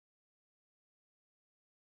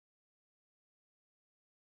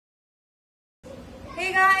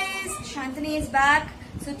Hey guys, Sayantani is back.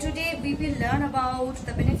 So today we will learn about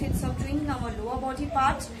the benefits of training our lower body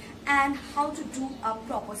part and how to do a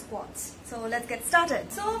proper squats. So let's get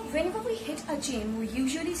started. So whenever we hit a gym, we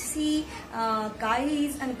usually see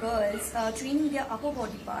guys and girls training their upper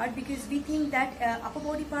body part because we think that upper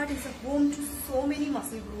body part is a home to so many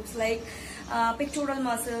muscle groups like pectoral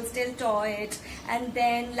muscles, deltoid, and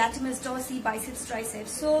then latissimus dorsi, biceps,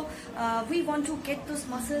 triceps. So we want to get those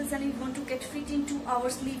muscles and we want to get fit into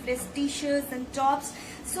our sleeveless t-shirts and tops.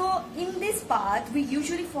 So in this part, we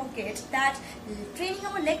usually forget that training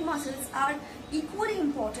our leg muscles are equally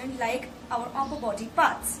important like our upper body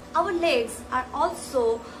parts. Our legs are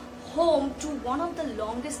also home to one of the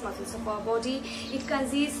longest muscles of our body. It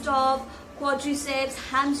consists of quadriceps,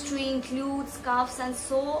 hamstring, glutes, calves, and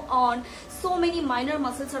so on. So many minor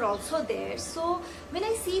muscles are also there. So when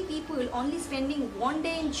I see people only spending one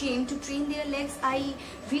day in gym to train their legs, I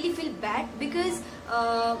really feel bad because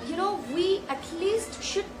we at least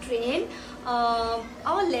should train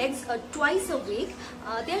our legs twice a week.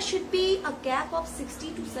 There should be a gap of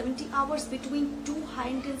 60 to 70 hours between two high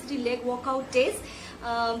intensity leg workout days.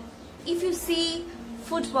 If you see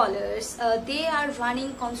footballers, they are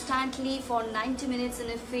running constantly for 90 minutes in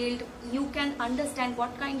a field. You can understand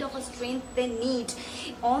what kind of a strength they need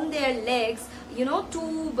on their legs,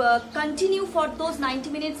 to continue for those 90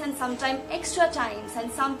 minutes and sometimes extra times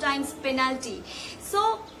and sometimes penalty.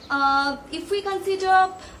 So if we consider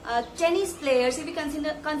tennis players, if we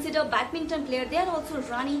consider badminton players, they are also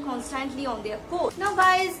running constantly on their court. Now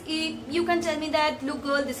guys, you can tell me that, look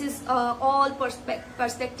girl, this is all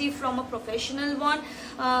perspective from a professional one.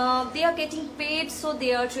 They are getting paid, so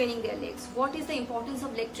they are training their legs. What is the importance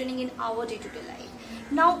of leg training in our day-to-day life?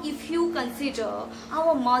 Now if you consider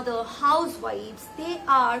our mother, housewives, they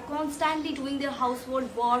are constantly doing their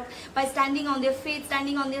household work by standing on their feet,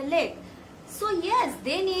 standing on their leg. So yes,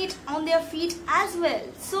 they need on their feet as well.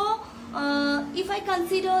 So if I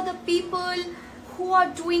consider the people who are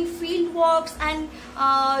doing field walks and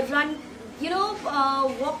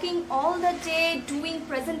walking all the day, doing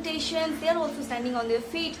presentations, they are also standing on their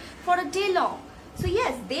feet for a day long. So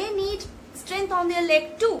yes, they need strength on their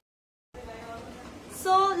leg too.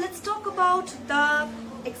 So let's talk about the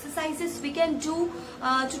exercises we can do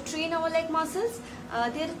to train our leg muscles.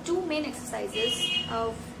 There are two main exercises.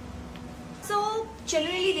 So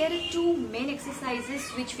generally there are two main exercises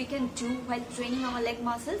which we can do while training our leg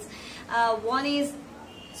muscles. One is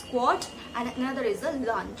squat and another is a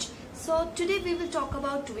lunge. So today we will talk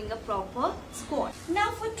about doing a proper squat. Now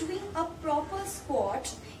for doing a proper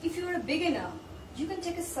squat, if you are a beginner, you can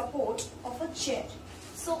take a support of a chair.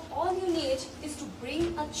 So all you need is to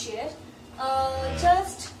bring a chair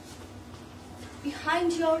just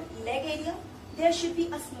behind your leg area. There should be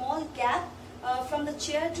a small gap from the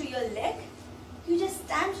chair to your leg. You just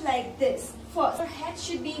stand like this. First, your head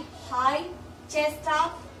should be high, chest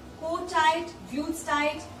up, core tight, glutes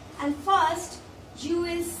tight, and first you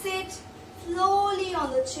will sit slowly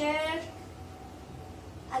on the chair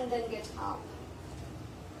and then get up.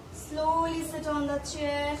 Slowly sit on the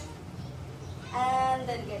chair and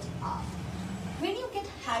then get up. When you get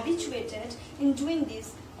habituated in doing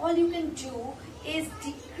this, all you can do is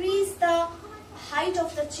decrease the height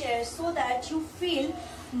of the chair so that you feel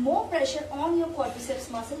more pressure on your quadriceps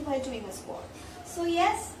muscle while doing a squat. So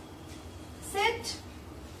yes, sit,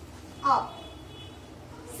 up,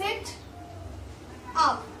 sit,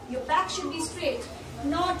 up. Your back should be straight,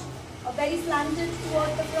 not very slanted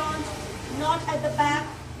towards the front, not at the back.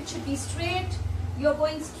 It should be straight. You're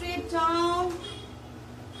going straight down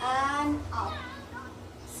and up.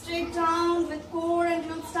 Straight down with core and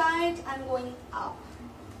glutes tight and going up.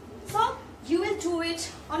 So you will do it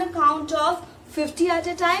on a count of 50 at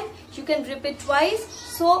a time. You can repeat twice,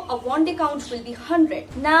 so a one day count will be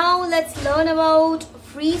 100. Now let's learn about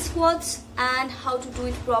free squats and how to do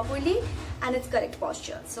it properly and its correct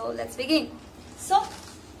posture. So let's begin. So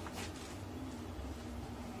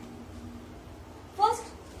first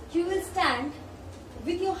you will stand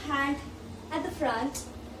with your hand at the front.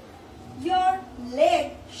 Your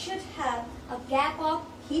leg should have a gap of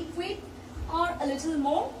hip width or a little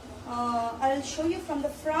more. I'll show you from the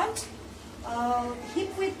front.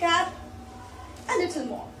 Hip width gap a little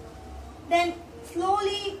more. Then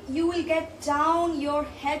slowly you will get down. Your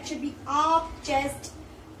head should be up, chest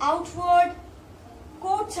outward,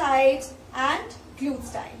 core tight and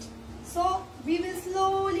glutes tight. So we will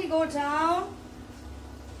slowly go down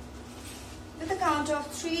with a count of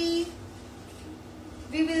 3.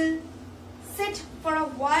 We will sit for a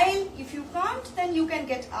while. If you can't, then you can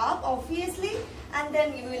get up obviously, and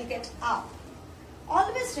then you will get up.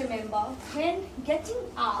 Always remember, when getting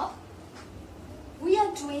up, we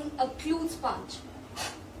are doing a glutes punch.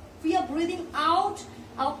 We are breathing out,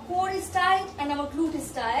 our core is tight and our glute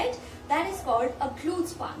is tight. That is called a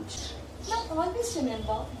glutes punch. Now always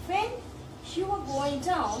remember, when you are going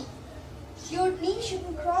down, your knee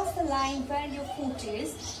shouldn't cross the line where your foot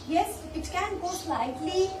is. Yes, it can go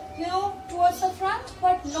slightly, towards the front,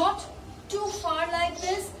 but not too far like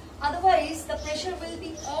this. Otherwise, the pressure will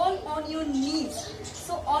be all on your knees.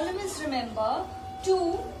 So always remember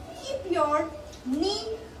to keep your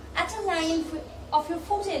knee at a line of your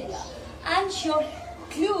foot area, and your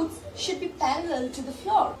glutes should be parallel to the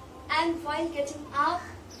floor. And while getting up,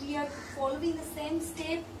 we are following the same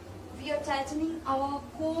step. We are tightening our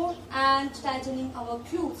core and tightening our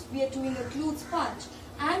glutes. We are doing a glutes punch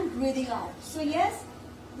and breathing out. So yes,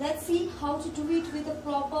 let's see how to do it with a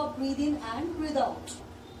proper breathe in and breathe out.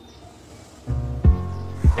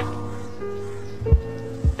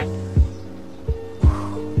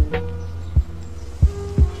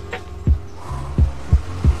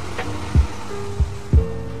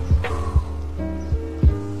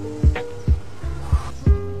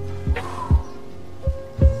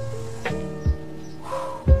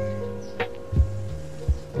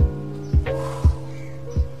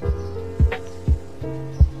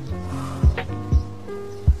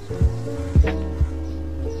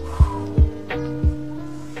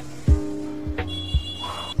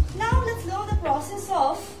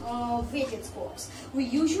 Weighted squats. We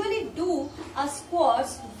usually do a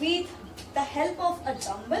squats with the help of a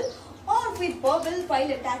dumbbell or with barbell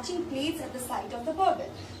while attaching plates at the side of the barbell.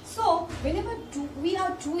 So whenever we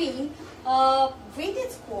are doing a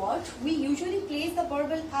weighted squat, we usually place the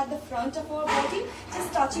barbell at the front of our body,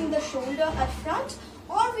 just touching the shoulder at front,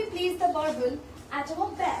 or we place the barbell at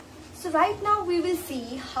our back. So right now we will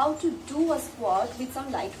see how to do a squat with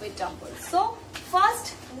some lightweight dumbbells. So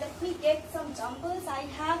first, let me get some dumbbells. I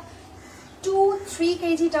have 3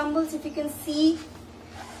 kg dumbbells. If you can see,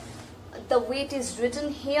 the weight is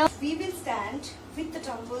written here. We will stand with the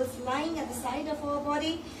dumbbells lying at the side of our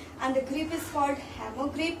body, and the grip is called hammer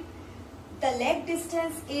grip. The leg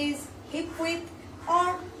distance is hip width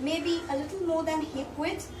or maybe a little more than hip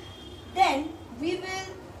width. Then we will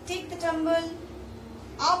take the dumbbell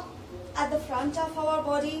up at the front of our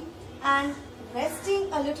body and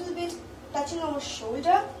resting a little bit, touching our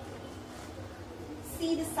shoulder.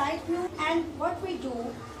 See the side view, and what we do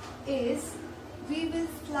is we will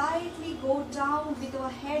slightly go down with our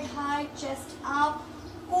head high, chest up,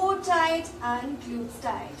 core tight and glutes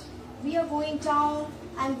tight. We are going down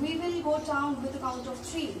and we will go down with a count of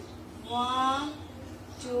 3. 1,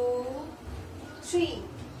 2, 3.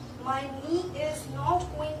 My knee is not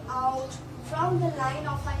going out from the line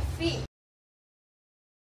of my feet.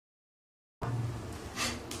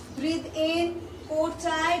 Breathe in, core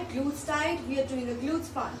tight, glutes tight. We are doing a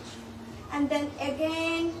glutes punch. And then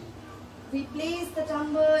again, we place the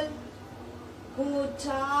dumbbell, go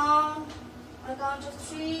down on a count of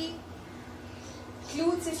 3.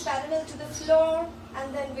 Glutes is parallel to the floor,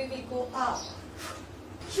 and then we will go up.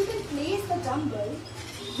 You can place the dumbbell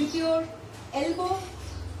with your elbow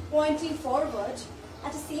pointing forward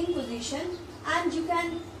at the same position, and you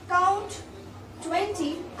can count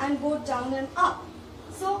 20 and go down and up.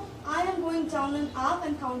 So I am going down and up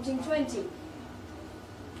and counting 20.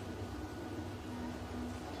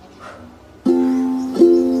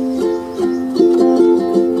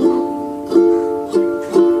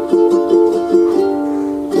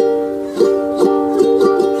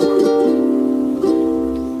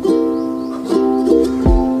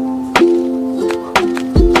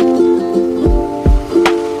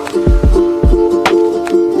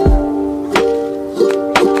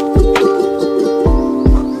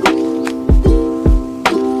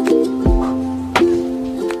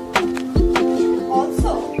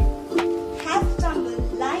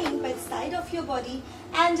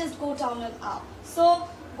 And just go down and up. So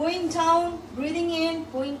going down, breathing in,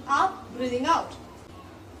 going up, breathing out.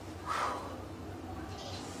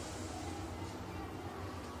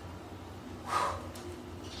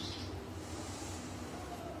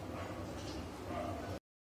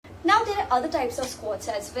 Now there are other types of squats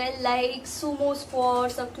as well, like sumo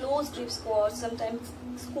squats or close grip squats, sometimes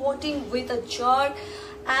squatting with a jerk,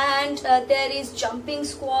 and there is jumping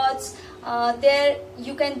squats. There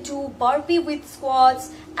you can do burpee with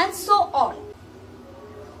squats and so on.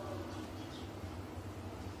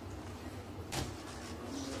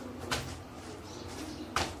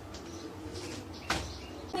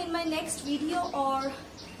 In my next video, or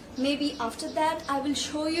maybe after that, I will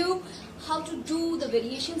show you how to do the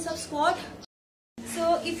variations of squat. So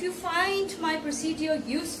So if you find my procedure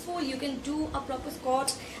useful, you can do a proper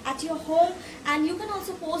squat at your home, and you can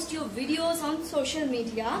also post your videos on social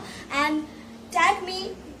media and tag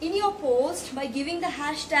me in your post by giving the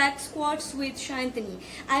hashtag squats with Sayantani.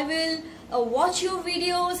 I will watch your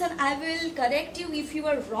videos and I will correct you if you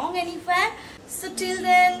are wrong anywhere. So till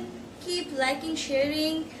then, keep liking,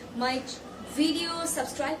 sharing my videos,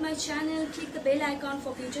 subscribe my channel, click the bell icon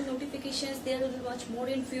for future notifications. There will be much more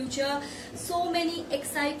in future. So many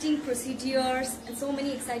exciting procedures and so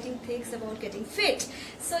many exciting things about getting fit.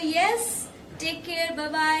 So yes, take care, bye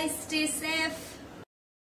bye, stay safe.